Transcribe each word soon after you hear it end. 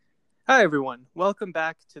Hi, everyone. Welcome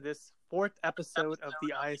back to this fourth episode of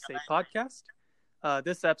the ISA podcast.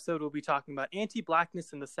 This episode, we'll be talking about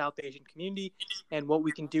anti-Blackness in the South Asian community and what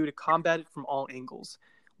we can do to combat it from all angles.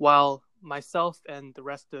 While myself and the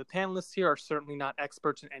rest of the panelists here are certainly not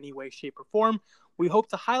experts in any way, shape, or form, we hope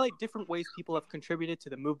to highlight different ways people have contributed to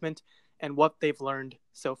the movement and what they've learned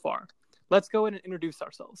so far. Let's go ahead and introduce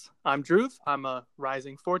ourselves. I'm Dhruv. I'm a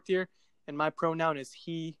rising fourth year, and my pronoun is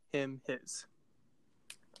he, him, his.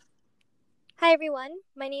 Hi everyone,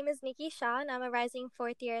 my name is Nikki Shah and I'm a rising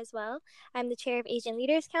fourth year as well. I'm the chair of Asian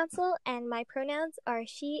Leaders Council and my pronouns are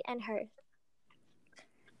she and her.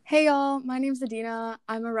 Hey y'all, my name's Adina.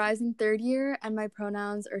 I'm a rising third year and my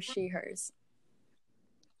pronouns are she, hers.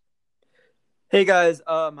 Hey guys,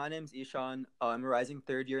 my name's Ishan. I'm a rising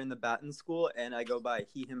third year in the Batten School and I go by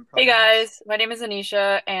he, him pronouns. Hey guys, my name is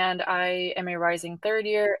Anisha and I am a rising third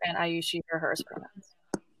year and I use she, her, hers pronouns.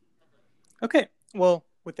 Okay, well,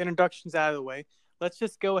 with introductions out of the way, let's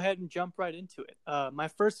just go ahead and jump right into it. My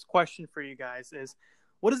first question for you guys is,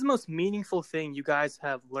 what is the most meaningful thing you guys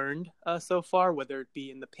have learned so far, whether it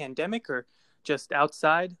be in the pandemic or just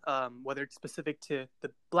outside, whether it's specific to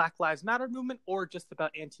the Black Lives Matter movement or just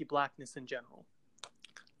about anti-Blackness in general?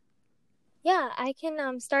 Yeah, I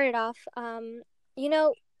can start it off.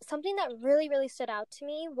 Something that really stood out to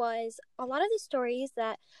me was a lot of the stories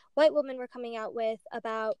that white women were coming out with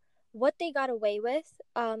about what they got away with.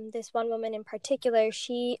 This one woman in particular,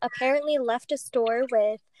 she apparently left a store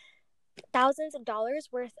with thousands of dollars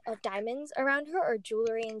worth of diamonds around her, or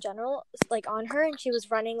jewelry in general, like on her, and she was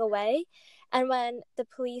running away. And when the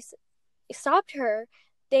police stopped her,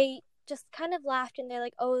 they just kind of laughed and they're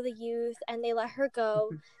like, oh, the youth, and they let her go.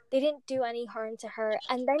 They didn't do any harm to her.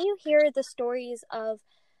 And then you hear the stories of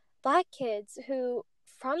Black kids who,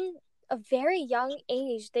 from a very young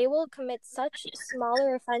age, they will commit such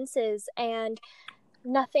smaller offenses and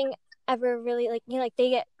nothing ever really they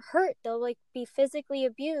get hurt. They'll be physically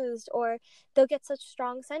abused, or they'll get such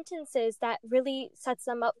strong sentences that really sets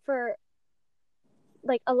them up for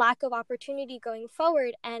a lack of opportunity going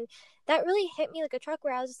forward. And that really hit me like a truck,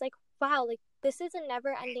 where I was just like, wow, this is a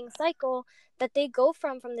never ending cycle that they go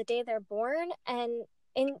from the day they're born, and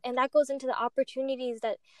that goes into the opportunities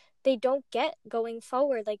that they don't get going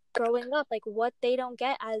forward, growing up, what they don't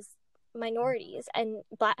get as minorities and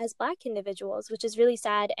as Black individuals, which is really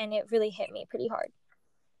sad, and it really hit me pretty hard.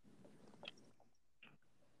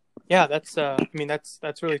 Yeah, that's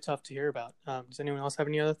really tough to hear about. Does anyone else have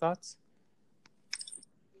any other thoughts?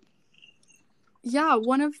 Yeah,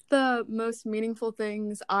 one of the most meaningful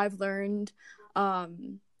things I've learned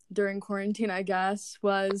during quarantine, I guess,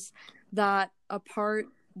 was that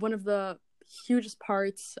one of the hugest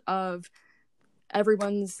parts of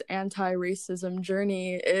everyone's anti-racism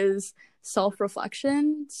journey is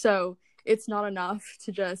self-reflection. So it's not enough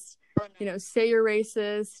to just, say you're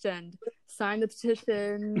racist and sign the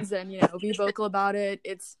petitions and, be vocal about it.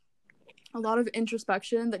 It's a lot of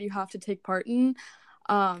introspection that you have to take part in.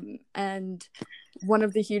 And one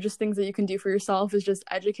of the hugest things that you can do for yourself is just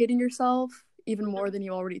educating yourself even more than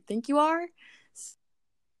you already think you are.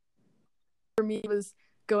 For me, it was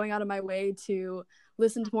going out of my way to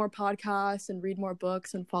listen to more podcasts and read more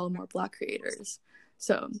books and follow more Black creators.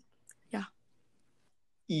 So, yeah.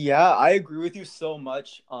 Yeah, I agree with you so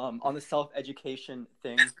much on the self-education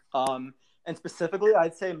thing. And specifically,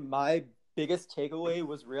 I'd say my biggest takeaway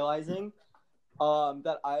was realizing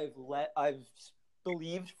that I've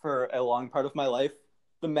believed for a long part of my life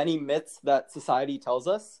the many myths that society tells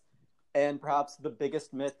us. And perhaps the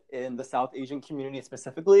biggest myth in the South Asian community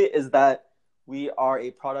specifically is that we are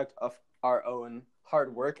a product of our own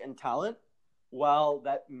hard work and talent. While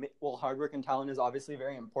hard work and talent is obviously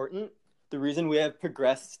very important, the reason we have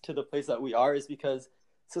progressed to the place that we are is because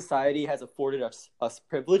society has afforded us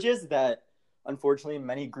privileges that unfortunately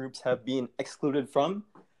many groups have been excluded from.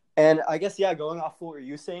 And I guess, going off what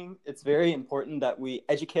you're saying, it's very important that we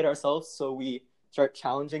educate ourselves so we start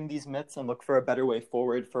challenging these myths and look for a better way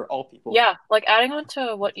forward for all people. Yeah, adding on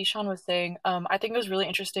to what Ishan was saying, I think it was really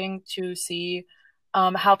interesting to see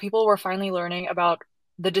how people were finally learning about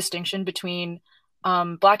the distinction between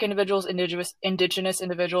Black individuals, indigenous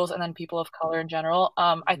individuals, and then people of color in general.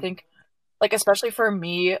 I think, especially for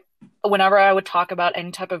me, whenever I would talk about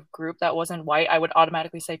any type of group that wasn't white, I would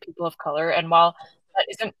automatically say people of color. And while that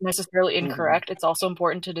isn't necessarily incorrect, it's also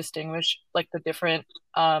important to distinguish the different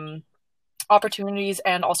opportunities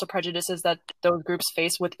and also prejudices that those groups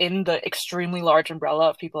face within the extremely large umbrella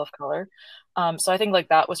of people of color. So I think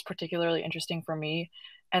that was particularly interesting for me.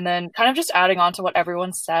 And then kind of just adding on to what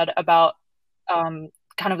everyone said about kind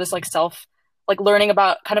of this self like learning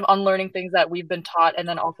about kind of unlearning things that we've been taught, and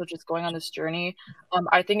then also just going on this journey.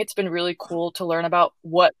 I think it's been really cool to learn about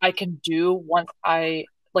what I can do once I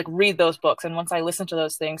like read those books and once I listen to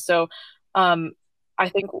those things. So I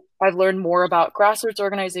think I've learned more about grassroots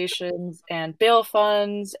organizations and bail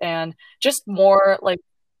funds and just more like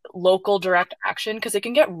local direct action, because it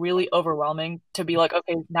can get really overwhelming to be like,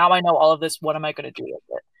 okay, now I know all of this, what am I going to do with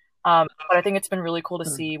it? But I think it's been really cool to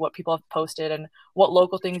see what people have posted and what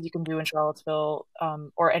local things you can do in Charlottesville,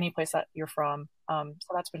 or any place that you're from. So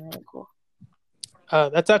that's been really cool.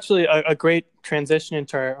 That's actually a great transition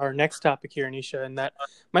into our next topic here, Anisha. And that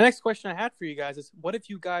my next question I had for you guys is, what have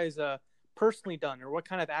you guys personally done, or what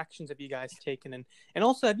kind of actions have you guys taken? And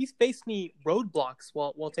also, have you faced any roadblocks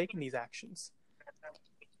while taking these actions?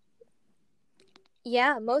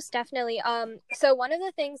 Yeah, most definitely. So one of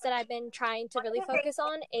the things that I've been trying to really focus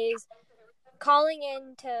on is calling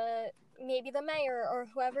in to maybe the mayor or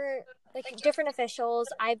whoever, like different officials.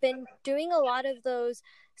 I've been doing a lot of those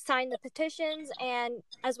sign the petitions and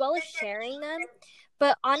as well as sharing them.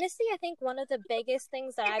 But honestly, I think one of the biggest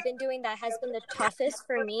things that I've been doing that has been the toughest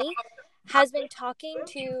for me has been talking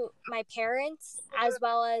to my parents as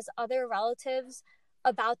well as other relatives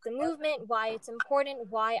about the movement, why it's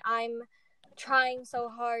important, why I'm trying so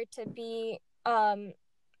hard to be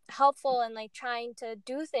helpful and like trying to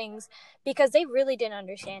do things, because they really didn't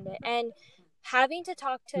understand it. And having to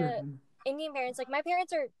talk to Indian parents, like my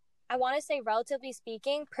parents are, I want to say relatively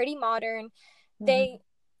speaking, pretty modern. They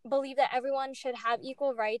believe that everyone should have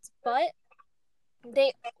equal rights, but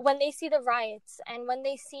when they see the riots and when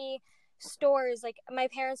they see stores, like my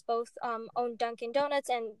parents both own Dunkin' Donuts,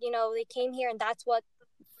 and they came here and that's what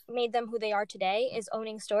made them who they are today, is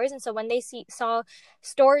owning stores. And so when they saw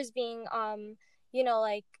stores being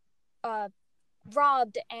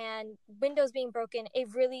robbed and windows being broken,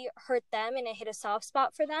 it really hurt them and it hit a soft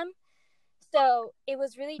spot for them. So it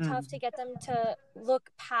was really tough to get them to look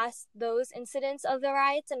past those incidents of the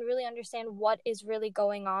riots and really understand what is really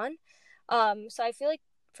going on. So I feel like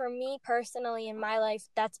for me personally in my life,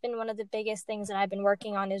 that's been one of the biggest things that I've been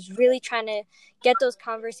working on, is really trying to get those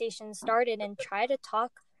conversations started and try to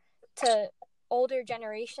talk to older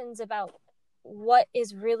generations about what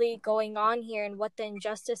is really going on here and what the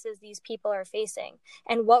injustices these people are facing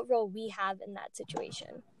and what role we have in that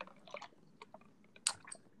situation.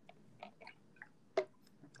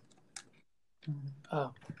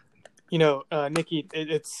 Nikki,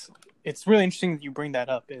 it's really interesting that you bring that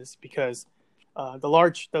up, is because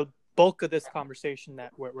the bulk of this conversation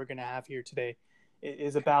that we're going to have here today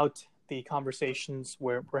is about the conversations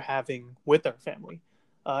we're having with our family.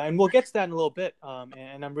 And we'll get to that in a little bit.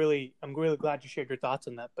 And I'm really glad you shared your thoughts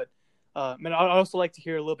on that. But and I'd also like to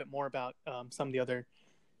hear a little bit more about some of the other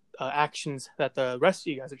actions that the rest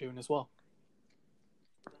of you guys are doing as well.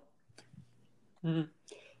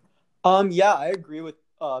 Yeah, I agree with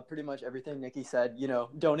pretty much everything Nikki said.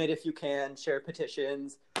 Donate if you can, share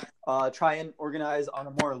petitions, try and organize on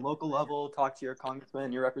a more local level, talk to your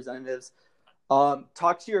congressmen, your representatives,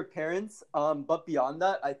 talk to your parents. But beyond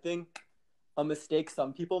that, I think a mistake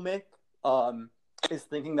some people make is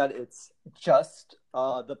thinking that it's just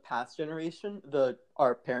the past generation,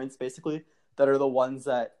 our parents basically, that are the ones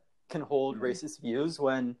that can hold racist views,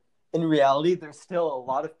 when in reality there's still a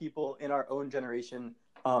lot of people in our own generation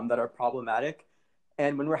that are problematic.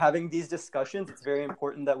 And when we're having these discussions, it's very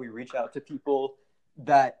important that we reach out to people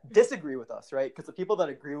that disagree with us, right? Because the people that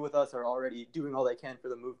agree with us are already doing all they can for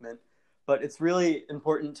the movement. But it's really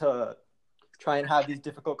important to try and have these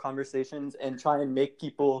difficult conversations and try and make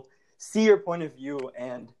people see your point of view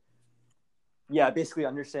and, basically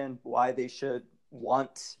understand why they should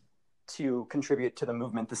want to contribute to the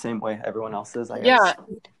movement the same way everyone else is, I guess. Yeah,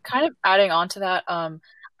 kind of adding on to that, I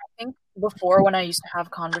think before, when I used to have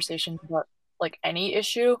conversations about like any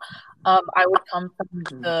issue, I would come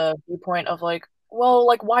from the viewpoint of like, well,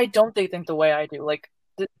 like, why don't they think the way I do? Like,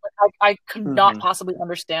 I could not possibly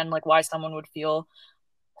understand like why someone would feel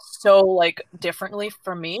so like differently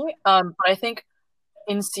from me. But I think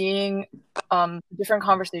in seeing different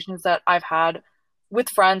conversations that I've had with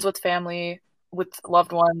friends, with family, with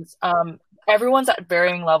loved ones, everyone's at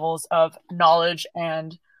varying levels of knowledge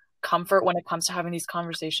and comfort when it comes to having these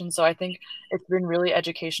conversations. So I think it's been really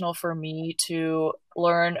educational for me to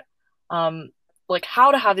learn like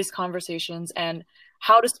how to have these conversations and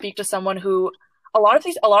how to speak to someone who a lot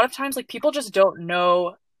of times like people just don't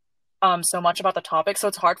know so much about the topic, so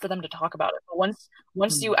it's hard for them to talk about it. But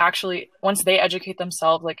once they educate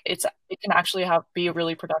themselves, like it can actually be a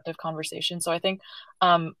really productive conversation. So I think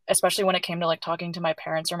especially when it came to like talking to my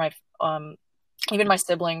parents or my even my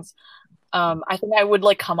siblings, I think I would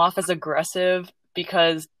like come off as aggressive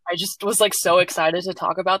because I just was like so excited to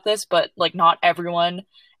talk about this, but like not everyone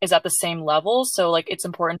is at the same level. So like it's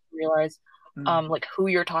important to realize like who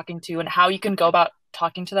you're talking to and how you can go about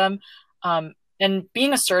talking to them, and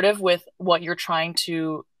being assertive with what you're trying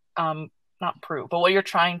to not prove, but what you're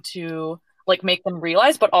trying to like make them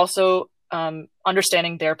realize, but also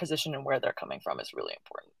understanding their position and where they're coming from is really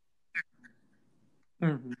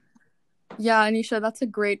important. Yeah, Anisha, that's a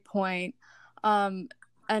great point.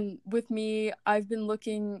 And with me, I've been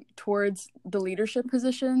looking towards the leadership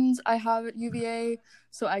positions I have at UVA,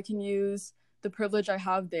 so I can use the privilege I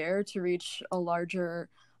have there to reach a larger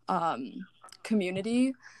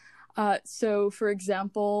community. So, for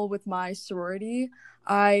example, with my sorority,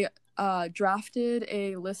 I drafted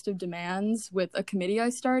a list of demands with a committee I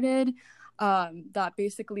started that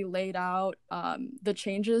basically laid out the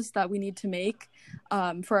changes that we need to make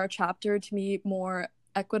for our chapter to be more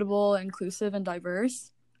equitable, inclusive, and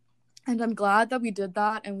diverse. And I'm glad that we did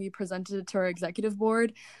that and we presented it to our executive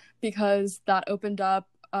board, because that opened up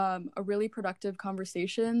a really productive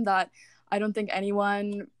conversation that I don't think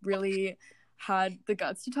anyone really had the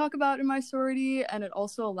guts to talk about in my sorority. And it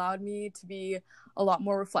also allowed me to be a lot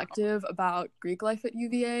more reflective about Greek life at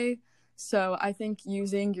UVA. So I think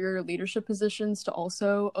using your leadership positions to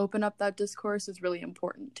also open up that discourse is really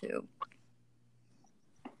important too.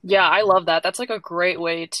 Yeah, I love that. That's like a great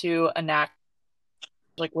way to enact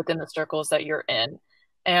like within the circles that you're in.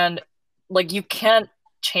 And like you can't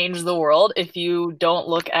change the world if you don't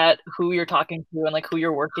look at who you're talking to and like who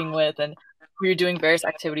you're working with and who you're doing various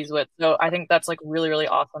activities with. So I think that's like really, really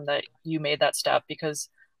awesome that you made that step, because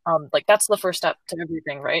like that's the first step to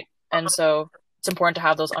everything, right? And so it's important to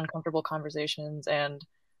have those uncomfortable conversations and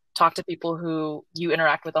talk to people who you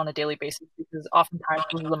interact with on a daily basis, because oftentimes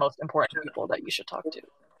those are the most important people that you should talk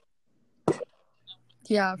to.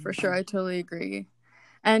 Yeah, for sure. I totally agree.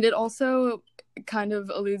 And it also kind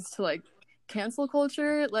of alludes to like cancel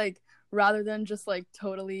culture, like rather than just like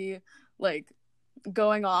totally like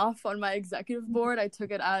going off on my executive board, I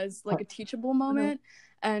took it as like a teachable moment.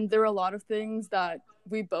 And there were a lot of things that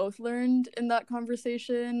we both learned in that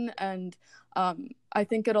conversation. And I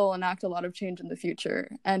think it'll enact a lot of change in the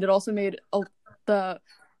future. And it also made the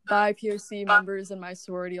BIPOC members in my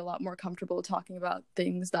sorority a lot more comfortable talking about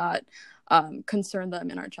things that concern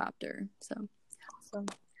them in our chapter. So awesome.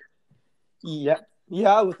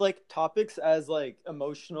 Yeah, with like topics as like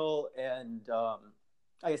emotional and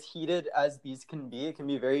I guess heated as these can be, it can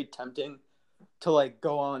be very tempting to like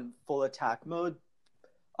go on full attack mode.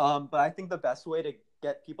 But I think the best way to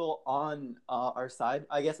get people on our side,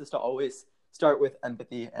 I guess, is to always start with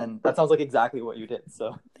empathy, and that sounds like exactly what you did.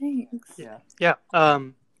 So thanks. Yeah.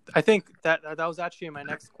 I think that was actually my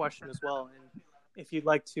next question as well. And if you'd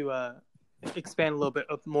like to expand a little bit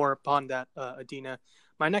more upon that, Adina,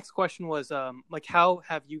 my next question was like, how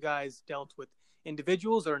have you guys dealt with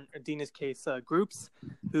individuals, or in Adina's case, groups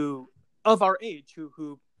who of our age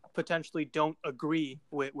who potentially don't agree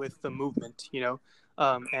with the movement, you know?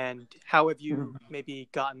 And how have you maybe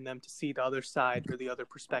gotten them to see the other side or the other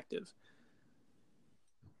perspective?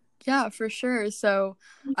 Yeah, for sure. So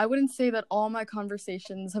I wouldn't say that all my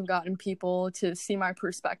conversations have gotten people to see my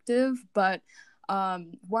perspective, but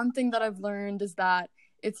one thing that I've learned is that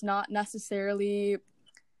it's not necessarily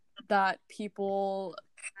that people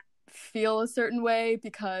feel a certain way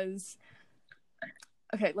because,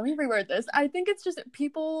 okay, let me reword this. I think it's just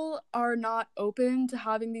people are not open to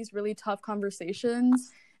having these really tough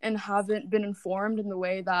conversations and haven't been informed in the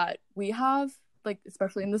way that we have, like,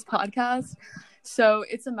 especially in this podcast. So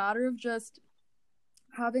it's a matter of just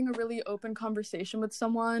having a really open conversation with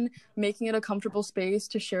someone, making it a comfortable space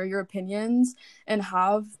to share your opinions and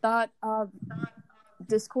have that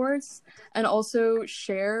discourse, and also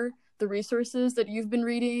share the resources that you've been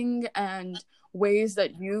reading and ways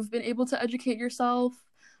that you've been able to educate yourself,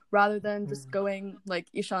 rather than just going, like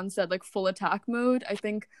Ishan said, like full attack mode. I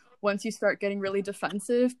think once you start getting really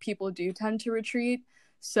defensive, people do tend to retreat.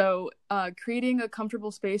 So creating a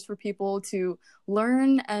comfortable space for people to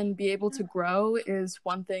learn and be able to grow is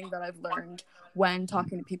one thing that I've learned when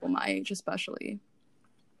talking to people my age, especially.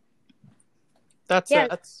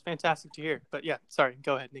 That's fantastic to hear. But yeah, sorry,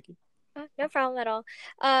 go ahead, Nikki. No problem at all.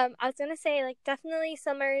 I was gonna say, like, definitely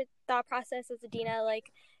similar thought process as Adina,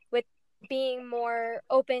 like with being more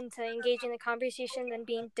open to engaging the conversation than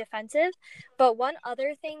being defensive. But one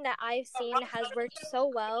other thing that I've seen has worked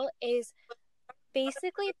so well is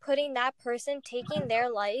basically putting that person, taking their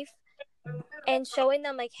life and showing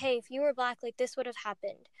them, like, hey, if you were Black, like, this would have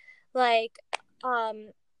happened. Like,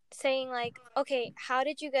 saying, like, okay, how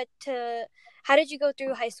did you go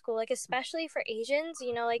through high school? Like, especially for Asians,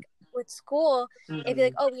 you know, like, with school, it'd be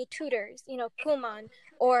like, Mhm. oh, we had tutors, Kumon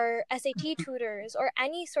or SAT tutors or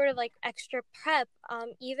any sort of like extra prep.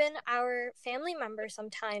 Even our family members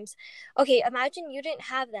sometimes. Okay, imagine you didn't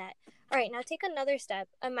have that. All right, now take another step.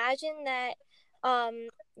 Imagine that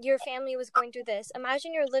your family was going through this.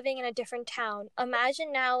 Imagine you're living in a different town.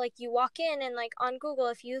 Imagine now, like, you walk in and like on Google,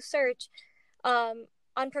 if you search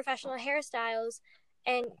unprofessional hairstyles,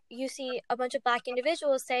 and you see a bunch of Black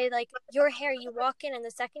individuals say like, your hair, you walk in and the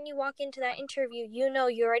second you walk into that interview, you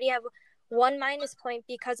already have 1 minus point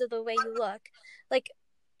because of the way you look. Like,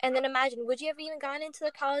 and then imagine, would you have even gone into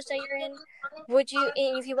the college that you're in? Would you,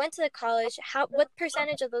 and if you went to the college, what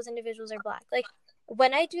percentage of those individuals are Black? Like,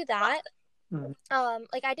 when I do that, Mhm.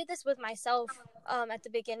 like I did this with myself at the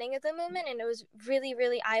beginning of the movement, and it was really,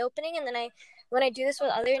 really eye-opening. And then when I do this with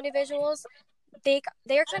other individuals,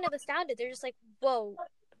 they're kind of astounded. They're just like, whoa,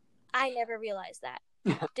 I never realized that.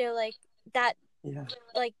 They're like, that, Yeah.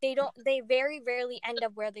 like, they very rarely end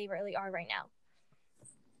up where they really are right now.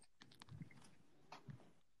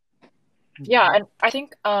 Yeah, and I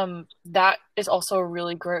think that is also a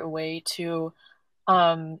really great way to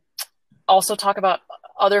also talk about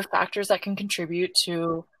other factors that can contribute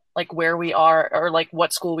to like where we are or like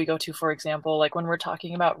what school we go to, for example. Like when we're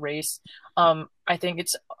talking about race, I think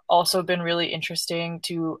it's also been really interesting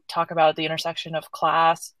to talk about the intersection of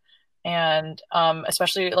class and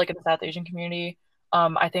especially like in the South Asian community.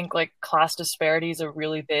 I think like class disparity is a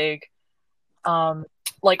really big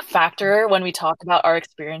like factor when we talk about our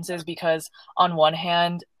experiences, because on one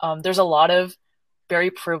hand, there's a lot of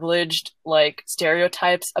very privileged like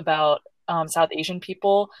stereotypes about South Asian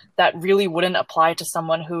people that really wouldn't apply to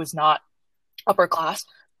someone who's not upper class.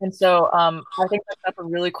 And so I think that's a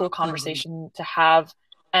really cool conversation to have.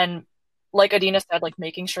 And like Adina said, like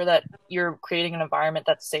making sure that you're creating an environment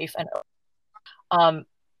that's safe and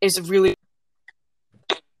is really,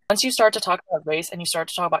 once you start to talk about race and you start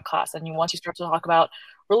to talk about class and once you start to talk about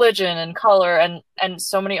religion and color and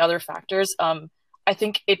so many other factors, I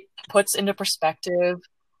think it puts into perspective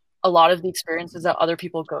a lot of the experiences that other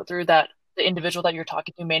people go through that the individual that you're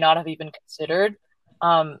talking to may not have even considered.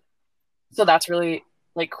 So that's really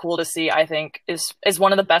like cool to see. I think is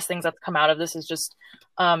one of the best things that's come out of this, is just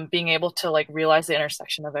being able to like realize the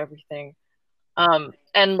intersection of everything.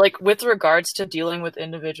 And like with regards to dealing with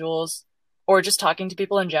individuals or just talking to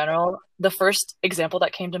people in general, the first example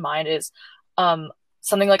that came to mind is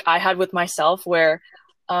something like I had with myself, where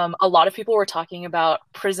a lot of people were talking about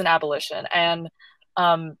prison abolition and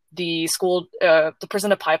the prison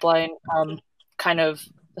to pipeline kind of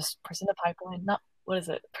this prison to pipeline, not what is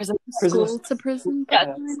it? Prison School to prison. Yeah,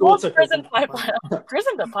 pipeline? school to prison pipeline.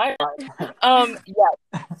 Prison to pipeline.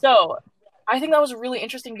 Yeah. So I think that was really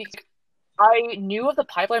interesting because I knew of the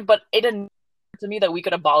pipeline, but it didn't occur to me that we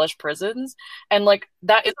could abolish prisons, and like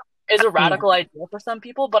that is a radical idea for some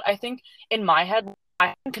people. But I think in my head,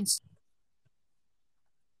 I can consider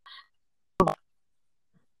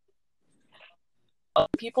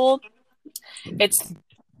people. It's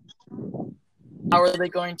how are they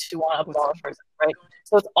going to want to abolish prisons, right?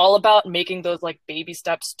 So it's all about making those like baby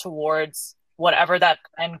steps towards whatever that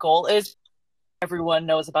end goal is. Everyone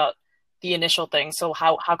knows about the initial thing, so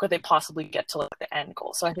how could they possibly get to like the end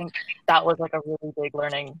goal? So I think that was like a really big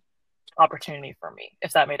learning opportunity for me,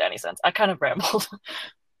 if that made any sense. I kind of rambled.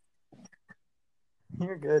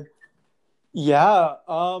 You're good. Yeah.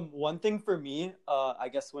 One thing for me, I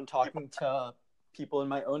guess when talking to people in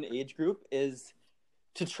my own age group is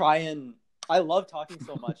to try and, I love talking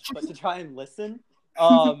so much, but to try and listen,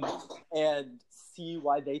 and see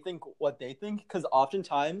why they think what they think. Because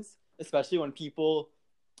oftentimes, especially when people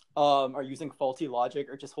are using faulty logic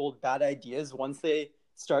or just hold bad ideas, once they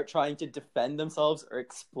start trying to defend themselves or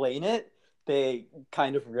explain it, they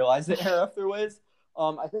kind of realize the error of their ways.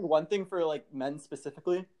 I think one thing for like men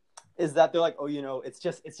specifically is that they're like, oh, it's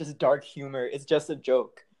just dark humor. It's just a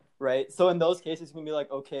joke, right? So in those cases, you can be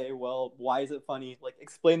like, okay, well, why is it funny? Like,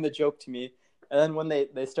 explain the joke to me. And then when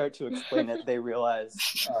they start to explain it, they realize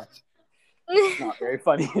it's not very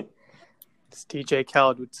funny. As DJ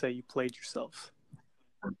Khaled would say, you played yourself.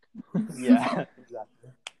 Yeah,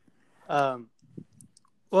 exactly.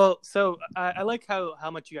 Well, so I like how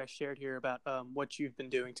much you guys shared here about what you've been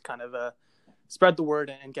doing to kind of spread the word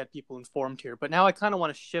and get people informed here. But now I kind of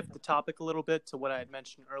want to shift the topic a little bit to what I had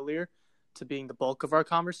mentioned earlier, to being the bulk of our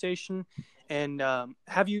conversation. And how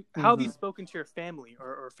have you spoken to your family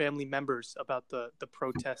or family members about the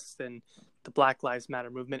protests and the Black Lives Matter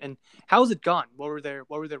movement, and how's it gone? What were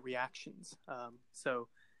their reactions? So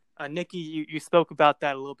Nikki, you spoke about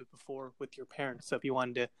that a little bit before with your parents. So if you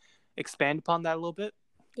wanted to expand upon that a little bit.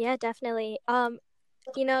 Yeah, definitely.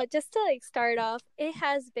 just to like start off, it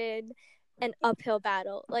has been an uphill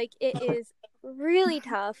battle. Like it is really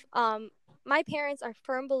tough. My parents are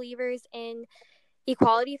firm believers in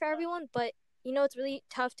equality for everyone, but it's really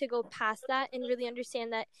tough to go past that and really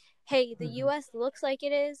understand that, hey, the US looks like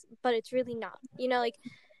it is, but it's really not.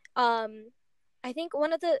 I think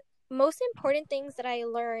one of the most important things that I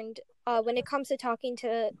learned when it comes to talking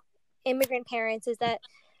to immigrant parents is that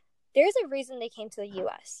there's a reason they came to the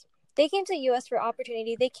US. They came to the US for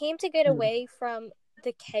opportunity. They came to get away from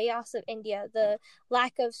the chaos of India, the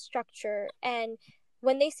lack of structure. And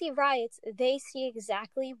when they see riots, they see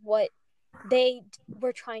exactly what they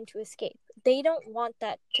were trying to escape. They don't want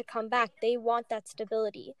that to come back. They want that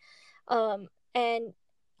stability. And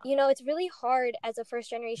it's really hard as a first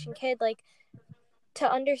generation kid, like, to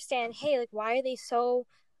understand, hey, like, why are they so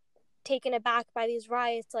taken aback by these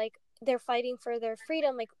riots? Like, they're fighting for their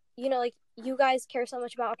freedom. Like, like, you guys care so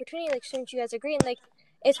much about opportunity. Like, shouldn't you guys agree? And like,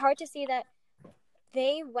 it's hard to see that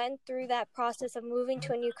they went through that process of moving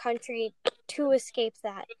to a new country to escape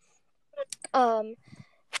that.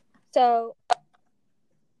 So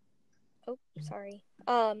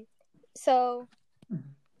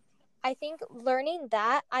I think learning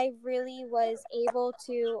that, I really was able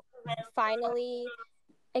to finally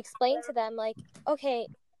explain to them, like, okay,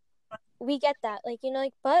 we get that, like,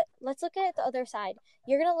 but let's look at the other side.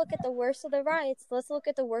 You're gonna look at the worst of the riots. Let's look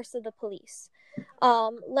at the worst of the police.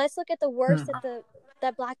 Let's look at the worst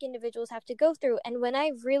that Black individuals have to go through. And when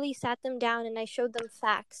I really sat them down and I showed them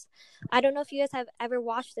facts, I don't know if you guys have ever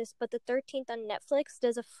watched this, but the 13th on Netflix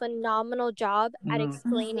does a phenomenal job at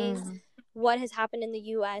explaining what has happened in the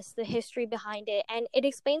US, the history behind it, and it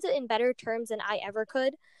explains it in better terms than I ever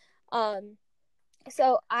could.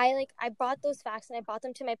 So I brought those facts and I brought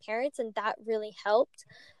them to my parents, and that really helped.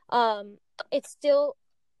 It's still,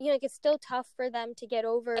 it's still tough for them to get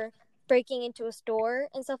over breaking into a store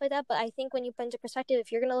and stuff like that. But I think when you put into perspective,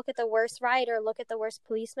 if you're going to look at the worst riot or look at the worst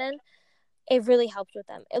policeman, it really helped with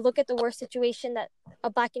them. Look at the worst situation that a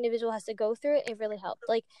Black individual has to go through. It really helped.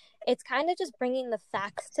 Like, it's kind of just bringing the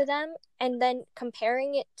facts to them and then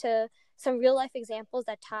comparing it to some real life examples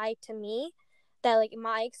that tie to me, that like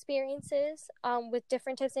my experiences with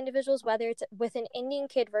different types of individuals, whether it's with an Indian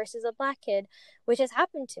kid versus a Black kid, which has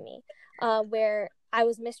happened to me, where I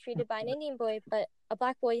was mistreated by an Indian boy, but a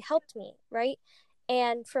Black boy helped me, right?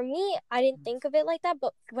 And for me, I didn't think of it like that,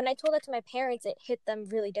 but when I told that to my parents, it hit them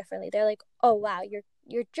really differently. They're like, "Oh wow,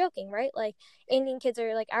 you're joking, right? Like, Indian kids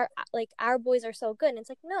are like our boys are so good." And it's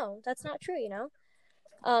like, no, that's not true,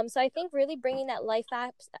 So I think really bringing that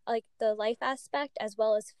the life aspect as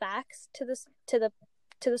well as facts to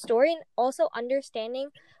the story, and also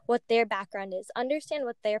understanding what their background is, understand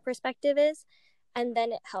what their perspective is, and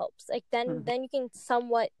then it helps. Like, then you can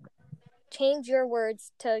somewhat change your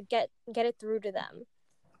words to get it through to them.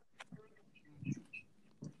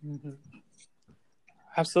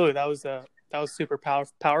 Absolutely, that was super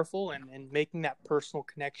powerful, and making that personal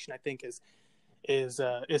connection, I think, is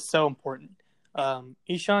so important.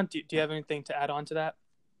 Ishan, do you have anything to add on to that?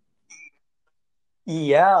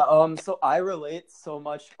 Yeah, so I relate so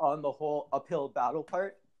much on the whole uphill battle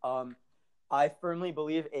part. I firmly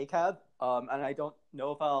believe ACAB, and I don't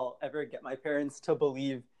know if I'll ever get my parents to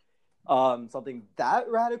believe something that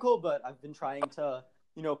radical, but I've been trying to,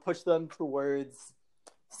 push them towards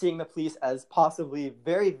seeing the police as possibly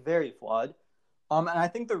very, very flawed. And I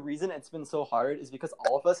think the reason it's been so hard is because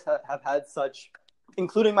all of us have had such,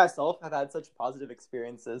 including myself, have had such positive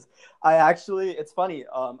experiences. It's funny,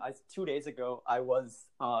 2 days ago, I was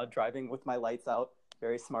driving with my lights out,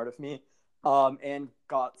 very smart of me, and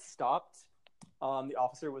got stopped. The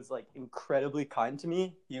officer was like incredibly kind to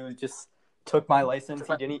me. He just took my license.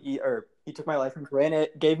 He took my license, ran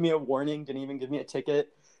it, gave me a warning, didn't even give me a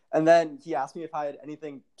ticket. And then he asked me if I had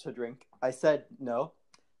anything to drink. I said no.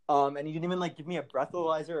 And he didn't even give me a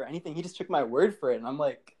breathalyzer or anything. He just took my word for it. And I'm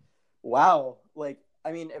like, wow.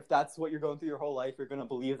 If that's what you're going through your whole life, you're going to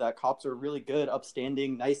believe that cops are really good,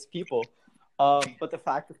 upstanding, nice people. But the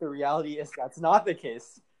fact that the reality is that's not the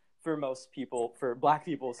case for most people, for Black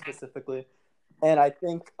people specifically. And I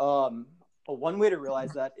think one way to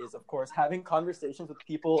realize that is, of course, having conversations with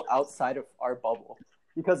people outside of our bubble.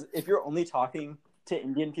 Because if you're only talking to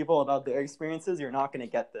Indian people about their experiences, you're not going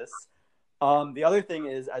to get this. The other thing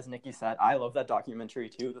is, as Nikki said, I love that documentary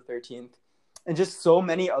too, The 13th. And just so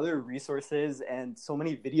many other resources and so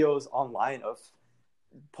many videos online of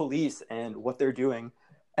police and what they're doing.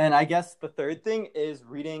 And I guess the third thing is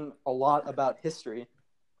reading a lot about history,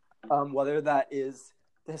 whether that is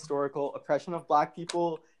the historical oppression of Black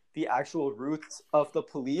people, the actual roots of the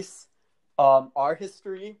police, our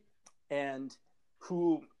history, and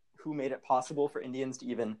who who made it possible for Indians to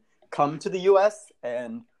even come to the U.S.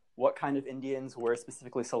 and what kind of Indians were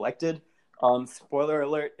specifically selected. Spoiler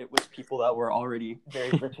alert, it was people that were already very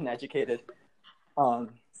rich and educated.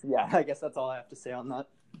 Yeah, I guess that's all I have to say on that.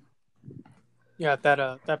 Yeah,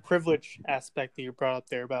 that privilege aspect that you brought up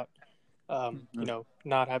there about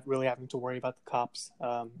not really having to worry about the cops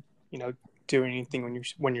doing anything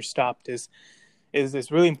when you're stopped is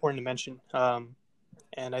really important to mention.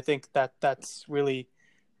 And I think that's really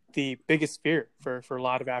the biggest fear for a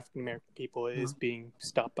lot of African American people is being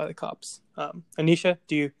stopped by the cops. Anisha,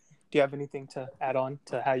 do you have anything to add on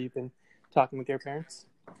to how you've been talking with your parents?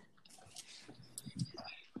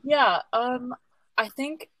 Yeah, I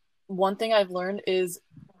think one thing I've learned is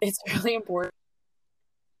it's really important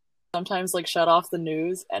sometimes like shut off the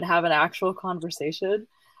news and have an actual conversation,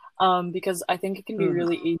 because I think it can be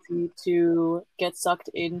really easy to get sucked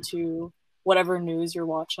into whatever news you're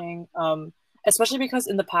watching, especially because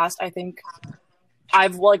in the past I think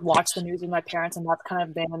I've like watched the news with my parents and that's kind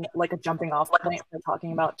of been like a jumping off point for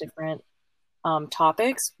talking about different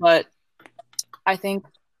topics. But I think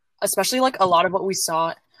especially like a lot of what we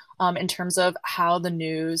saw in terms of how the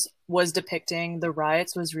news was depicting the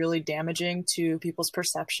riots was really damaging to people's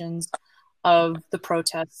perceptions of the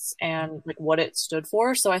protests and like what it stood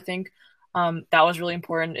for. So I think that was really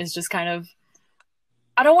important, is just kind of,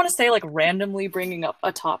 I don't want to say like randomly bringing up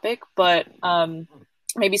a topic, but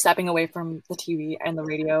maybe stepping away from the TV and the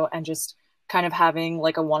radio and just kind of having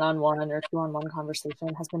like a one-on-one or two-on-one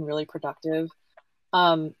conversation has been really productive.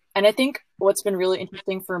 And I think what's been really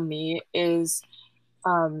interesting for me is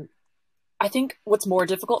I think what's more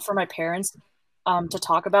difficult for my parents to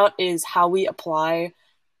talk about is how we apply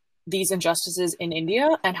these injustices in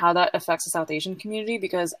India and how that affects the South Asian community.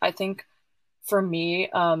 Because I think for me,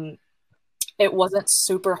 it wasn't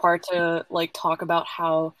super hard to like talk about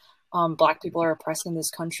how Black people are oppressed in this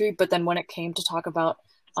country. But then when it came to talk about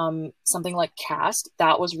something like caste,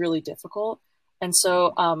 that was really difficult. And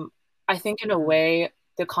so I think in a way,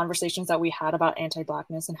 the conversations that we had about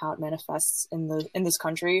anti-Blackness and how it manifests in this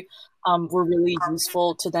country were really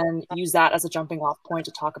useful to then use that as a jumping off point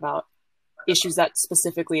to talk about issues that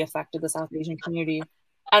specifically affected the South Asian community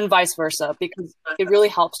and vice versa, because it really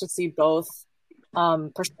helps to see both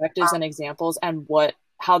perspectives and examples and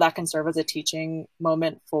how that can serve as a teaching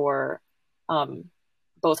moment for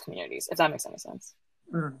both communities, if that makes any sense.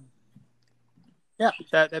 Yeah,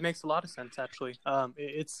 that makes a lot of sense, actually.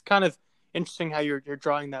 It's kind of interesting how you're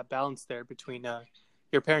drawing that balance there between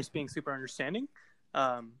your parents being super understanding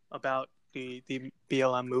about the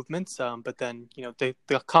BLM movements, but then the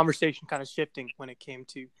conversation kind of shifting when it came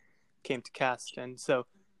to caste. And so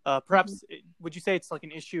perhaps would you say it's like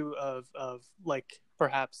an issue of like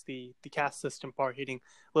perhaps the caste system part hitting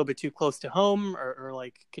a little bit too close to home, or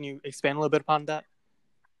like can you expand a little bit upon that?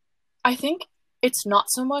 I think it's not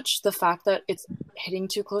so much the fact that it's hitting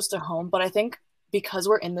too close to home, but I think because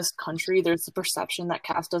we're in this country, there's the perception that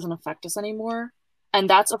caste doesn't affect us anymore. And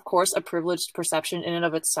that's, of course, a privileged perception in and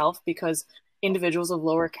of itself, because individuals of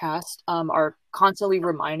lower caste are constantly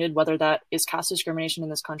reminded whether that is caste discrimination in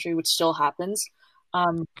this country, which still happens.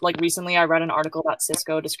 Like recently, I read an article about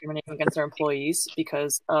Cisco discriminating against their employees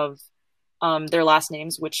because of their last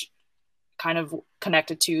names, which kind of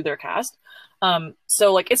connected to their caste.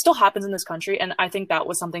 So like it still happens in this country. And I think that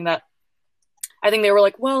was something that I think they were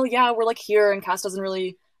like, well, yeah, we're like here and caste doesn't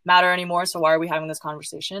really matter anymore. So why are we having this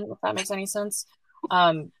conversation? If that makes any sense.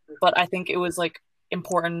 But I think it was like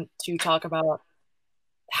important to talk about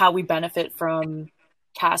how we benefit from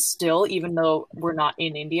caste still, even though we're not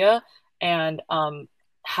in India, and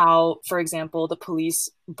how, for example, the police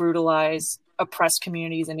brutalize oppressed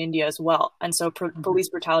communities in India as well. And so police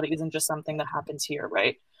brutality isn't just something that happens here,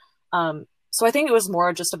 right? So I think it was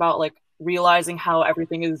more just about like realizing how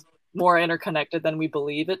everything is more interconnected than we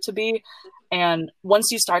believe it to be. And once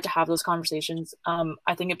you start to have those conversations,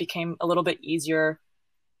 I think it became a little bit easier,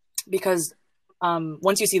 because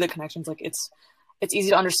once you see the connections, like it's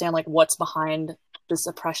easy to understand like what's behind this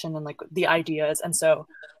oppression and like the ideas. And so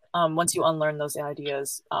once you unlearn those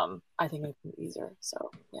ideas, I think it can be easier.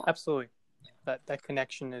 So yeah, absolutely, that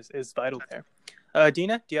connection is vital there.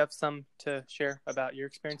 Dina, do you have some to share about your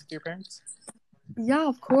experience with your parents? Yeah,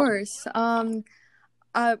 of course.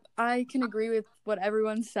 I can agree with what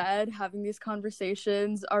everyone said. Having these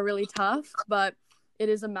conversations are really tough, but it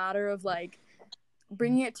is a matter of like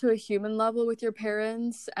bringing it to a human level with your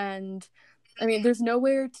parents. And I mean, there's no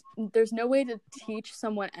way to teach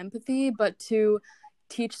someone empathy, but to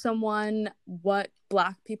teach someone what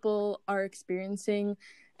Black people are experiencing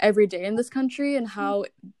every day in this country and how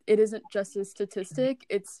it isn't just a statistic,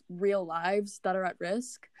 it's real lives that are at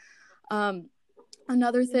risk.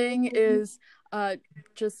 Another thing is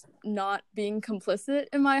just not being complicit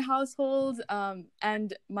in my household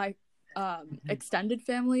and my extended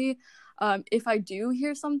family. If I do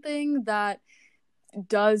hear something that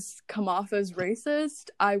does come off as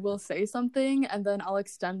racist, I will say something, and then I'll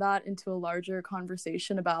extend that into a larger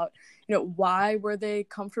conversation about, why were they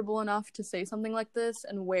comfortable enough to say something like this,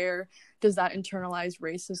 and where does that internalized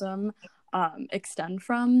racism extend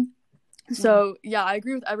from. So yeah, I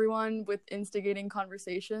agree with everyone with instigating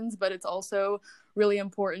conversations, but it's also really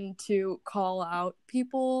important to call out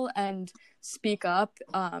people and speak up,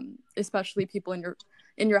 especially people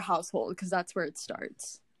in your household, because that's where it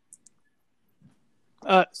starts.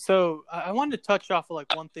 So I wanted to touch off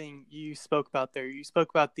like one thing you spoke about there. You spoke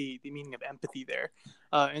about the meaning of empathy there,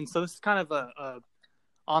 and so this is kind of a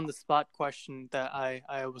on the spot question that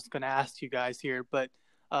I was going to ask you guys here, but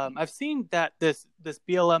I've seen that this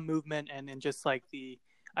BLM movement and just like the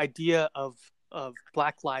idea of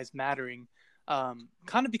Black Lives Mattering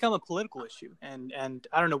kind of become a political issue, and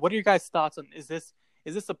I don't know, what are your guys' thoughts on is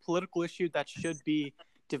this a political issue that should be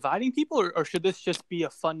dividing people, or should this just be a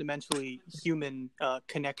fundamentally human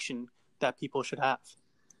connection that people should have?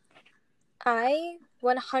 I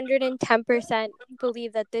 110%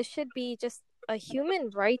 believe that this should be just a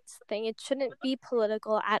human rights thing. It shouldn't be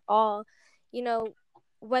political at all.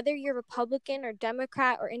 Whether you're Republican or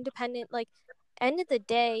Democrat or independent, like, end of the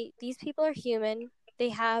day, these people are human. They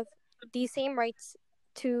have these same rights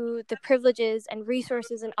to the privileges and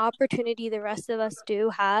resources and opportunity the rest of us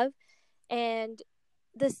do have. And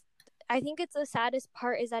this, I think it's the saddest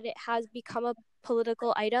part, is that it has become a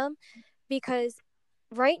political item, because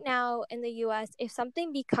right now in the US, if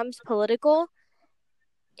something becomes political,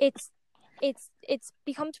 it's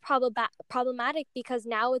becomes problematic, because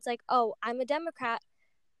now it's like, oh, I'm a Democrat,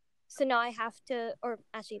 so now I have to, or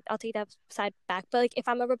actually I'll take that side back, but like if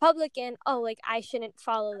I'm a Republican, oh, like I shouldn't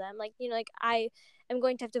follow them, like, like I am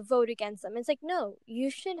going to have to vote against them. It's like, no, you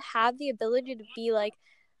should have the ability to be like,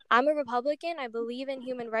 I'm a Republican, I believe in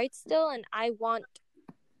human rights still, and I want,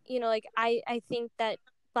 like I think that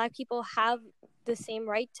Black people have the same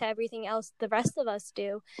right to everything else the rest of us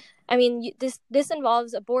do. I mean, this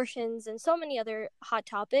involves abortions and so many other hot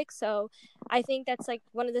topics. So I think that's like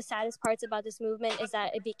one of the saddest parts about this movement, is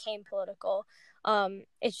that it became political.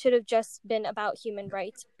 It should have just been about human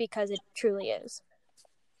rights, because it truly is.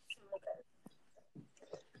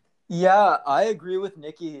 Yeah, I agree with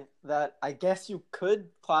Nikki that I guess you could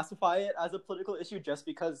classify it as a political issue just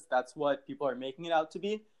because that's what people are making it out to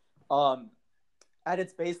be. At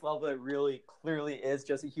its base level, it really clearly is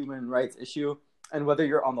just a human rights issue. And whether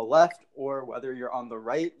you're on the left or whether you're on the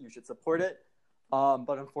right, you should support it.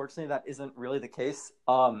 But unfortunately, that isn't really the case.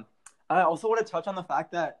 I also want to touch on the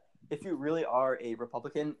fact that if you really are a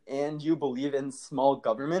Republican and you believe in small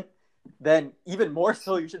government, then even more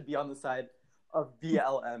so you should be on the side of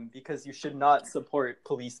BLM, because you should not support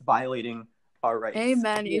police violating our rights.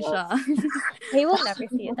 Amen, Isha. He will never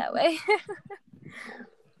see it that way.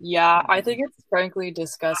 Yeah, I think it's frankly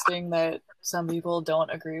disgusting that some people don't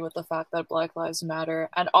agree with the fact that Black Lives Matter,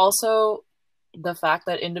 and also the fact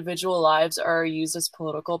that individual lives are used as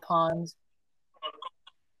political pawns.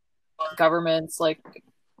 Government's like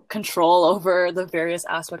control over the various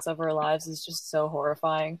aspects of our lives is just so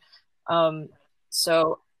horrifying.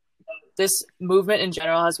 So this movement in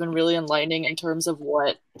general has been really enlightening in terms of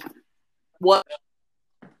what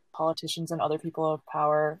politicians and other people of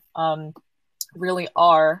power really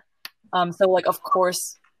are. So like, of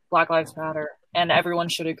course, Black Lives Matter, and everyone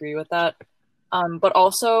should agree with that. But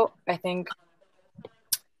also, I think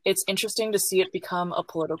it's interesting to see it become a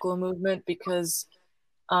political movement, because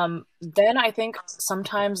then I think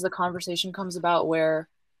sometimes the conversation comes about where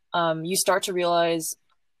you start to realize,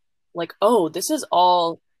 like, oh, this is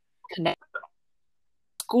all connected.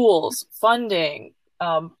 Schools, funding,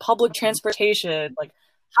 public transportation, like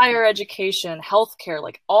higher education, healthcare,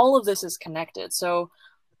 like all of this is connected. So,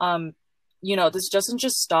 this doesn't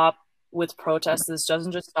just stop with protests. This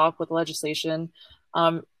doesn't just stop with legislation.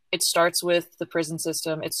 It starts with the prison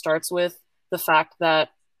system. It starts with the fact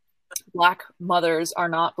that Black mothers are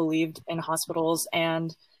not believed in hospitals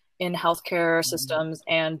and in healthcare systems,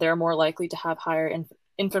 and they're more likely to have higher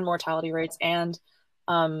infant mortality rates and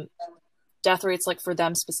death rates, like for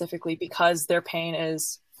them specifically, because their pain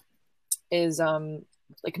is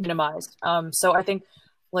like minimized. So I think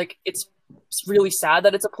like it's really sad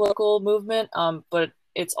that it's a political movement, but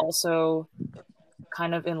it's also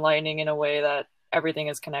kind of enlightening in a way that everything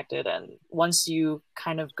is connected, and once you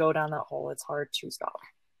kind of go down that hole, it's hard to stop.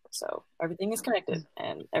 So everything is connected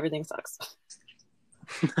and everything sucks.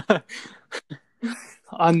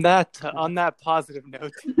 On that positive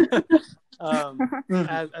note,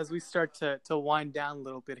 As we start to wind down a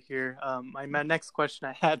little bit here, my next question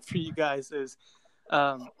I had for you guys is,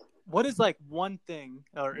 what is like one thing,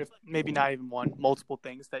 or if maybe not even one, multiple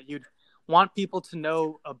things that you'd want people to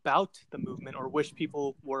know about the movement or wish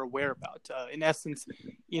people were aware about? In essence,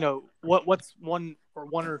 what's one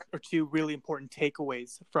or two really important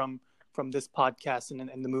takeaways from this podcast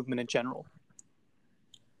and the movement in general?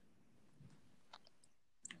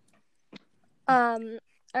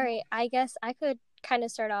 All right, I guess I could kind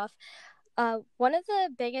of start off. One of the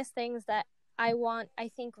biggest things that I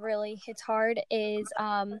think really hits hard is,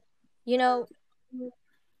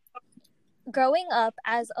 growing up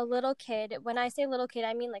as a little kid. When I say little kid,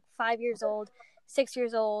 I mean like 5 years old, 6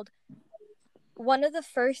 years old. One of the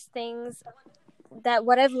first things that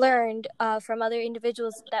what I've learned from other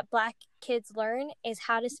individuals that Black kids learn is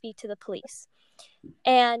how to speak to the police.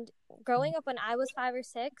 And growing up when I was 5 or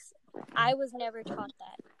 6, I was never taught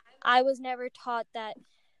that. I was never taught that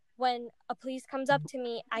when a police comes up to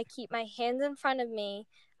me, I keep my hands in front of me.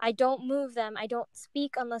 I don't move them. I don't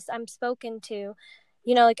speak unless I'm spoken to.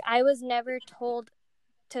 I was never told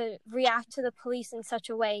to react to the police in such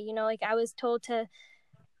a way. I was told to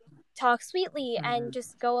talk sweetly and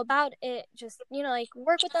just go about it, just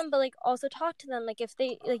work with them, but also talk to them. If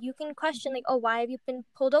they you can question oh, why have you been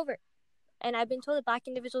pulled over? And I've been told that Black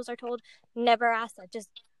individuals are told never ask that, just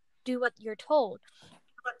do what you're told.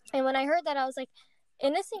 And when I heard that, I was like,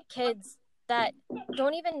 innocent kids that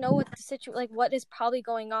don't even know what the what is probably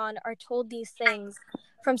going on are told these things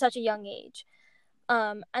from such a young age.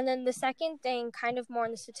 And then the second thing, kind of more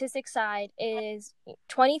on the statistics side, is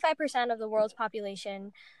 25% of the world's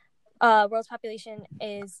population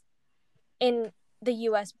is in the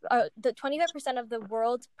U.S. The 25% of the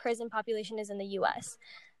world's prison population is in the U.S.,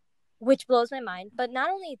 which blows my mind. But not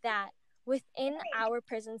only that, within our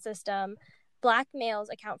prison system, Black males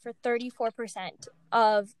account for 34%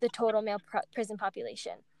 of the total male prison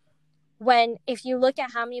population. When, if you look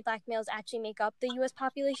at how many Black males actually make up the U.S.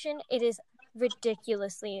 population, it is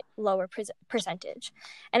ridiculously lower percentage.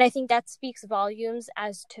 And I think that speaks volumes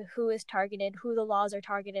as to who is targeted, who the laws are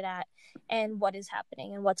targeted at, and what is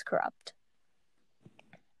happening and what's corrupt.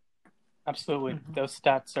 Absolutely. Those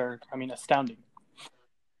stats are, astounding.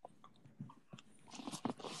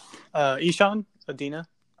 Ishan, Adina,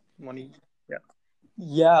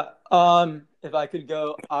 Yeah. If I could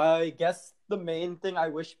go, I guess the main thing I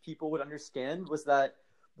wish people would understand was that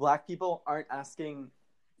Black people aren't asking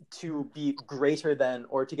to be greater than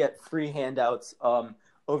or to get free handouts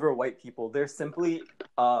over white people. They're simply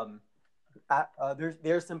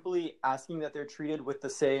they're simply asking that they're treated with the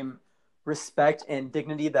same respect and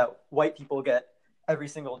dignity that white people get every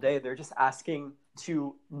single day. They're just asking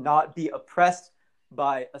to not be oppressed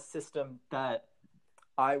by a system that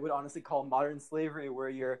I would honestly call modern slavery, where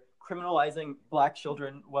you're criminalizing Black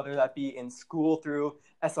children, whether that be in school through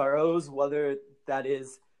SROs, whether that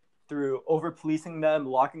is through over-policing them,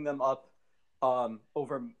 locking them up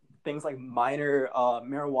over things like minor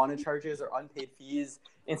marijuana charges or unpaid fees,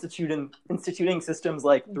 instituting systems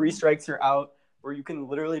like 3 strikes you're out, where you can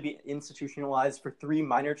literally be institutionalized for 3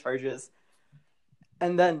 minor charges.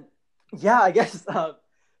 And then, I guess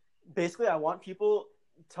basically I want people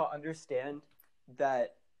to understand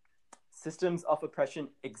that systems of oppression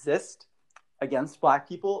exist against Black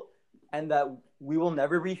people, and that we will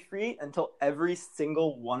never be free until every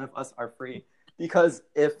single one of us are free. Because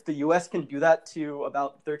if the US can do that to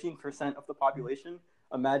about 13% of the population,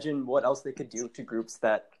 imagine what else they could do to groups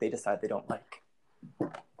that they decide they don't like.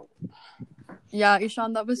 Yeah,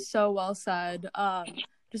 Ishan, that was so well said.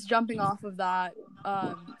 Just jumping off of that,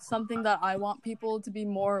 something that I want people to be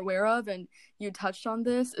more aware of, and you touched on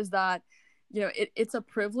this, is that it's a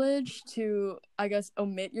privilege to, I guess,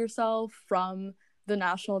 omit yourself from the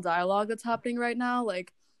national dialogue that's happening right now.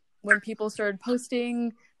 When people started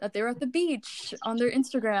posting that they were at the beach on their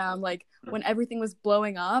Instagram, when everything was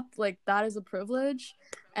blowing up, that is a privilege.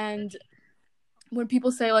 And when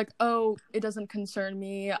people say oh, it doesn't concern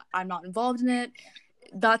me, I'm not involved in it,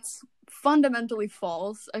 that's fundamentally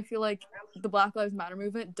false. I feel like the Black Lives Matter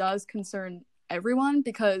movement does concern everyone,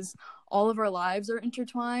 because all of our lives are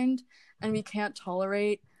intertwined, and we can't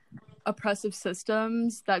tolerate oppressive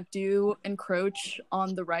systems that do encroach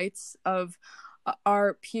on the rights of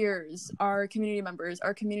our peers, our community members,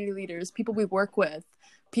 our community leaders, people we work with,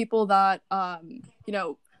 people that,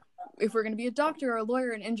 if we're going to be a doctor or a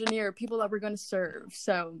lawyer, an engineer, people that we're going to serve.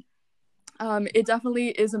 So it definitely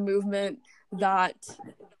is a movement that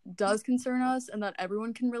does concern us and that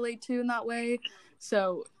everyone can relate to in that way.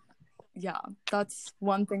 So yeah, that's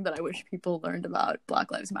one thing that I wish people learned about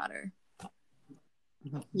Black Lives Matter.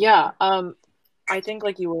 Yeah. I think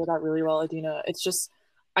like you worded that really well, Adina. It's just,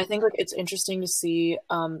 I think like it's interesting to see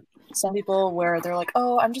some people where they're like,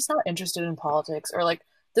 oh, I'm just not interested in politics, or like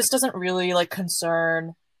this doesn't really like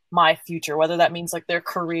concern my future, whether that means like their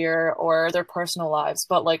career or their personal lives.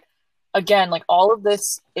 But like again, like all of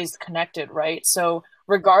this is connected, right? So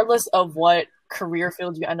regardless of what career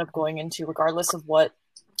field you end up going into, regardless of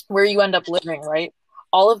where you end up living, right?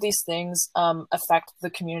 All of these things affect the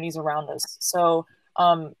communities around us. So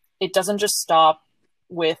it doesn't just stop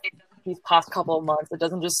with these past couple of months. It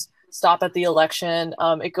doesn't just stop at the election.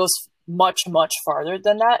 It goes much, much farther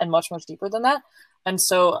than that and much, much deeper than that. And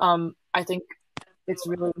so I think it's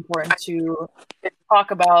really important to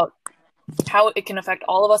talk about how it can affect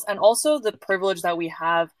all of us, and also the privilege that we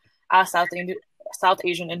have as South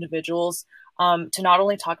Asian individuals to not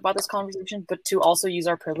only talk about this conversation, but to also use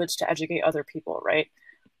our privilege to educate other people, right?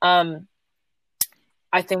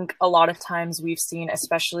 I think a lot of times we've seen,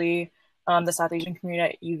 especially the South Asian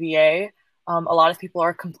community at UVA, a lot of people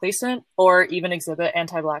are complacent or even exhibit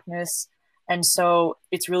anti-Blackness. And so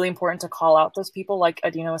it's really important to call out those people, like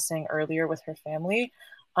Adina was saying earlier with her family,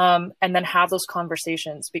 and then have those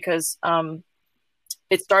conversations, because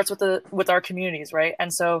it starts with our communities, right?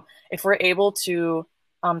 And so if we're able to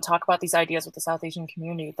talk about these ideas with the South Asian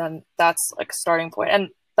community, then that's like a starting point. And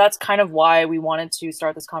that's kind of why we wanted to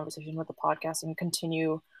start this conversation with the podcast and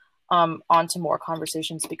continue on to more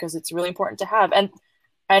conversations, because it's really important to have.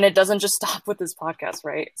 And it doesn't just stop with this podcast,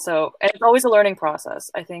 right? So it's always a learning process.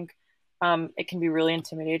 I think it can be really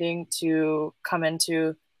intimidating to come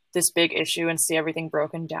into this big issue and see everything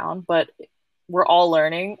broken down, but we're all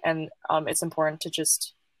learning, and it's important to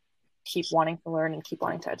just keep wanting to learn and keep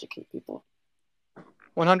wanting to educate people.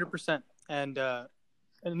 100%. And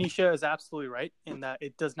Anisha is absolutely right in that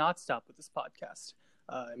it does not stop with this podcast.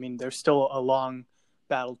 I mean, there's still a long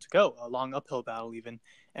battle to go, a long uphill battle even.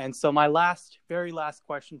 And so my very last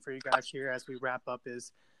question for you guys here as we wrap up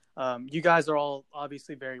is, you guys are all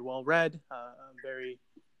obviously very well read, very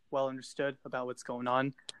well understood about what's going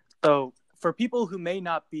on. So for people who may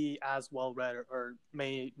not be as well read or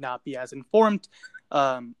may not be as informed,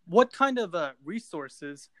 what kind of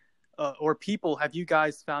resources or people have you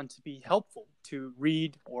guys found to be helpful to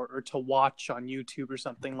read or to watch on YouTube or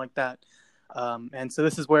something like that? And so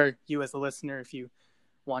this is where you as a listener, if you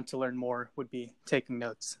want to learn more, would be taking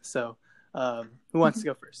notes. So who wants to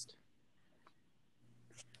go first?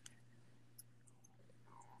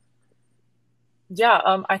 Yeah,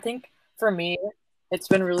 I think for me, it's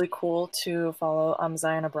been really cool to follow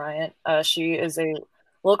Ziona Bryant. She is a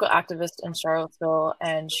local activist in Charlottesville,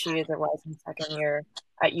 and she is a rising second year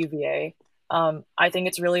at UVA. I think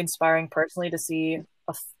it's really inspiring personally to see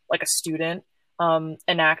a student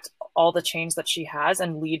enact all the change that she has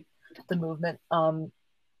and lead the movement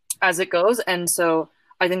as it goes. And so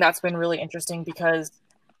I think that's been really interesting because,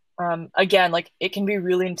 again, like it can be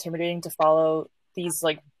really intimidating to follow these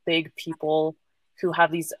like big people who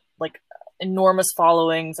have these like enormous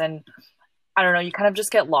followings, and I don't know, you kind of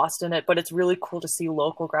just get lost in it, but it's really cool to see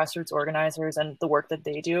local grassroots organizers and the work that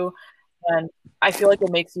they do. And I feel like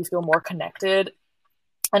it makes you feel more connected.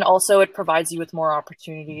 And also it provides you with more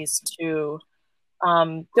opportunities to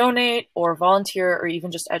donate or volunteer or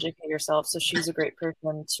even just educate yourself. So she's a great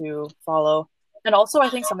person to follow. And also I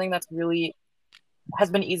think something that's really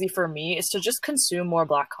has been easy for me is to just consume more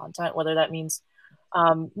Black content, whether that means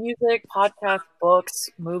music, podcasts, books,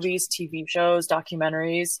 movies, TV shows,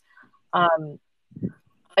 documentaries.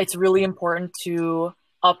 It's really important to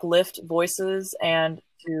uplift voices and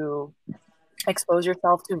to expose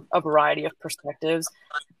yourself to a variety of perspectives.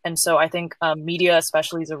 And so I think media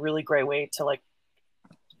especially is a really great way to like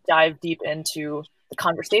dive deep into the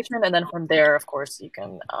conversation. And then from there, of course, you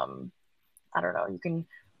can, you can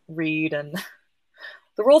read, and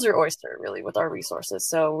the world's your oyster really with our resources.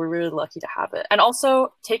 So we're really lucky to have it. And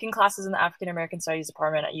also taking classes in the African American Studies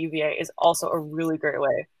department at UVA is also a really great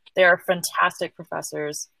way. They are fantastic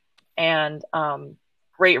professors and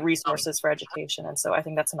great resources for education. And so I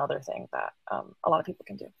think that's another thing that a lot of people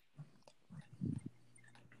can do.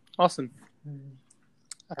 Awesome.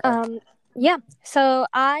 Yeah. So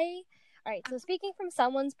so speaking from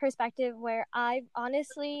someone's perspective where I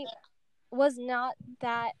honestly was not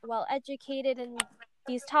that well educated in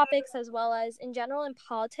these topics as well as in general in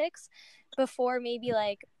politics before maybe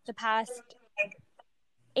like the past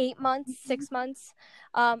 8 months, 6 months.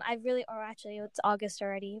 Actually it's August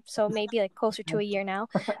already, so maybe like closer to a year now.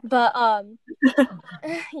 But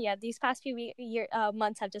yeah, these past few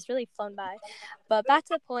months have just really flown by. But back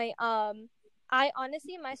to the point, I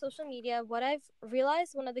honestly, my social media, what I've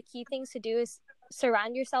realized one of the key things to do is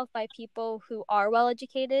surround yourself by people who are well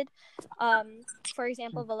educated. For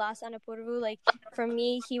example, Velas Anapurvu, like for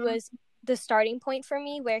me, he was the starting point for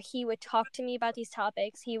me, where he would talk to me about these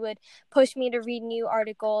topics. He would push me to read new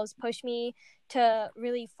articles, push me to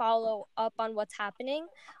really follow up on what's happening.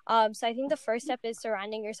 So I think the first step is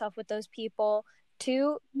surrounding yourself with those people.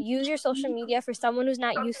 2, use your social media. For someone who's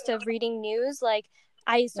not used to reading news, like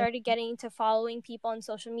I started getting into following people on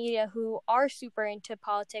social media who are super into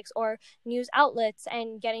politics or news outlets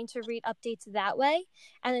and getting to read updates that way.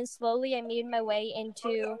 And then slowly I made my way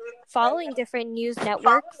into following different news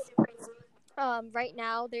networks. Right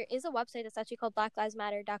now there is a website that's actually called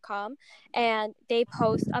blacklivesmatter.com, and they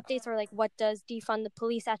post updates or like, what does defund the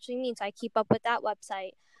police actually mean? So I keep up with that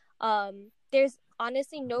website. There's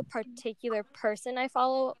honestly no particular person I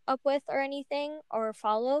follow up with or anything, or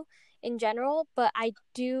follow in general, but I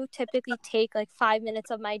do typically take like 5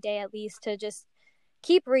 minutes of my day at least to just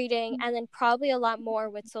keep reading, and then probably a lot more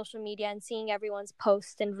with social media and seeing everyone's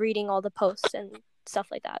posts and reading all the posts and stuff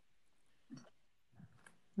like that.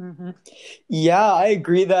 Mm-hmm. Yeah, I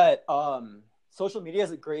agree that social media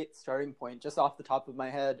is a great starting point. Just off the top of my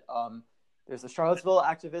head, there's a Charlottesville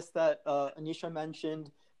activist that Anisha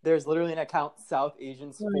mentioned. There's literally an account, South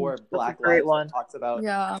Asians for Black Lives, that talks about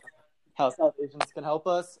how South Asians can help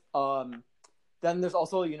us. Then there's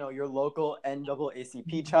also, your local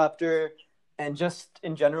NAACP chapter, and just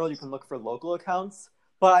in general, you can look for local accounts.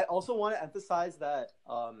 But I also want to emphasize that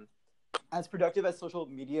as productive as social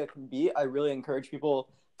media can be, I really encourage people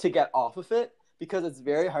to get off of it, because it's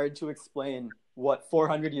very hard to explain what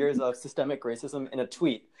 400 years of systemic racism in a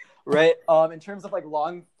tweet, right? In terms of like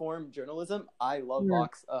long form journalism, I love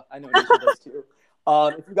Vox. I know Nisha does too.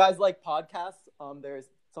 If you guys like podcasts, there's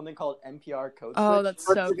something called NPR Code Switch. Oh, that's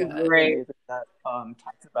so good. Great. That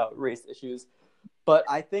talks about race issues. But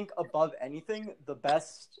I think above anything, the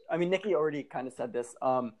best, Nikki already kind of said this,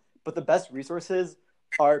 but the best resources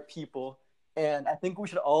are people. And I think we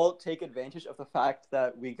should all take advantage of the fact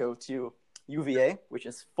that we go to UVA, which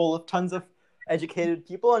is full of tons of educated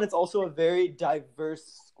people, and it's also a very diverse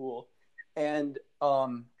school. And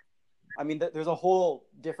there's a whole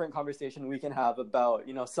different conversation we can have about,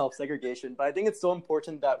 self-segregation, but I think it's so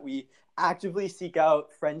important that we actively seek out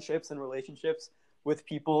friendships and relationships with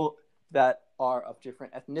people that are of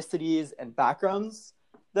different ethnicities and backgrounds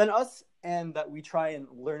than us, and that we try and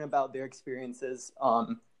learn about their experiences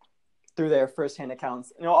through their firsthand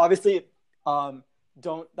accounts. Obviously, that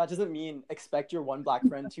doesn't mean expect your one Black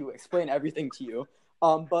friend to explain everything to you,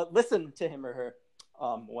 but listen to him or her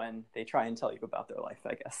when they try and tell you about their life,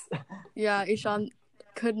 I guess. Yeah, Ishan,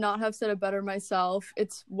 could not have said it better myself.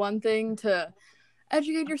 It's one thing to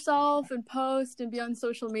educate yourself and post and be on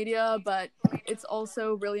social media, but it's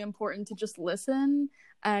also really important to just listen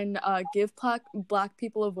and give Black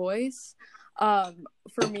people a voice.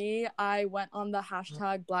 For me, I went on the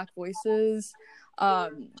hashtag Black Voices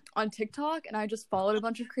on TikTok, and I just followed a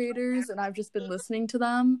bunch of creators, and I've just been listening to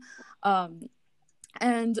them.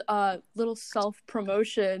 And little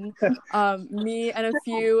self-promotion, me and a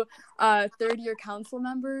few third-year council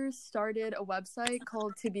members started a website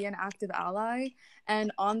called To Be an Active Ally,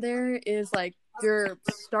 and on there is like your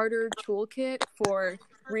starter toolkit for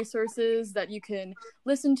resources that you can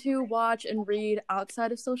listen to, watch, and read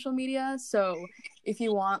outside of social media. So if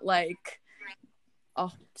you want like a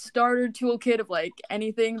starter toolkit of like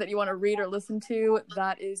anything that you want to read or listen to,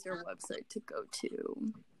 that is your website to go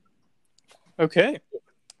to. Okay.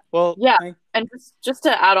 Well, yeah. And just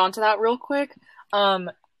to add on to that real quick,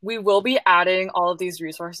 we will be adding all of these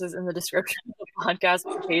resources in the description of the podcast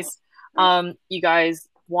in case you guys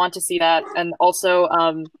want to see that. And also,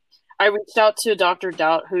 I reached out to Dr.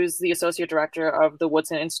 Doubt, who's the Associate Director of the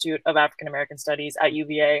Woodson Institute of African American Studies at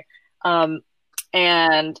UVA.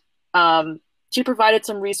 And she provided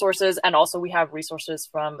some resources, and also we have resources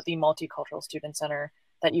from the Multicultural Student Center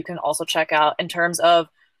that you can also check out in terms of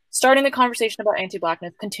starting the conversation about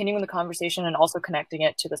anti-Blackness, continuing the conversation, and also connecting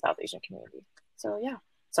it to the South Asian community. So yeah,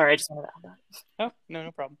 sorry, I just wanted to add that. Oh,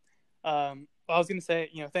 no problem. I was going to say,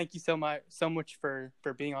 thank you so much for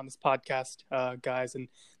being on this podcast, guys. And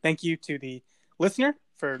thank you to the listener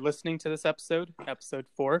for listening to this episode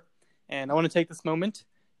 4. And I want to take this moment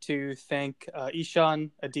to thank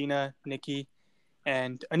Ishan, Adina, Nikki,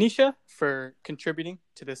 and Anisha for contributing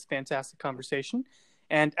to this fantastic conversation.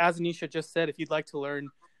 And as Anisha just said, if you'd like to learn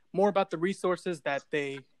more about the resources that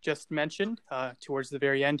they just mentioned towards the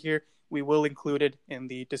very end here, we will include it in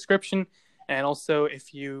the description. And also,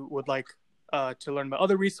 if you would like to learn about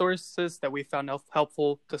other resources that we found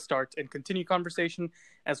helpful to start and continue conversation,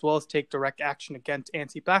 as well as take direct action against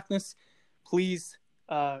anti-Blackness, please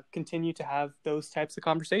continue to have those types of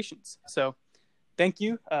conversations. So thank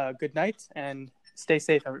you. Good night and stay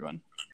safe, everyone.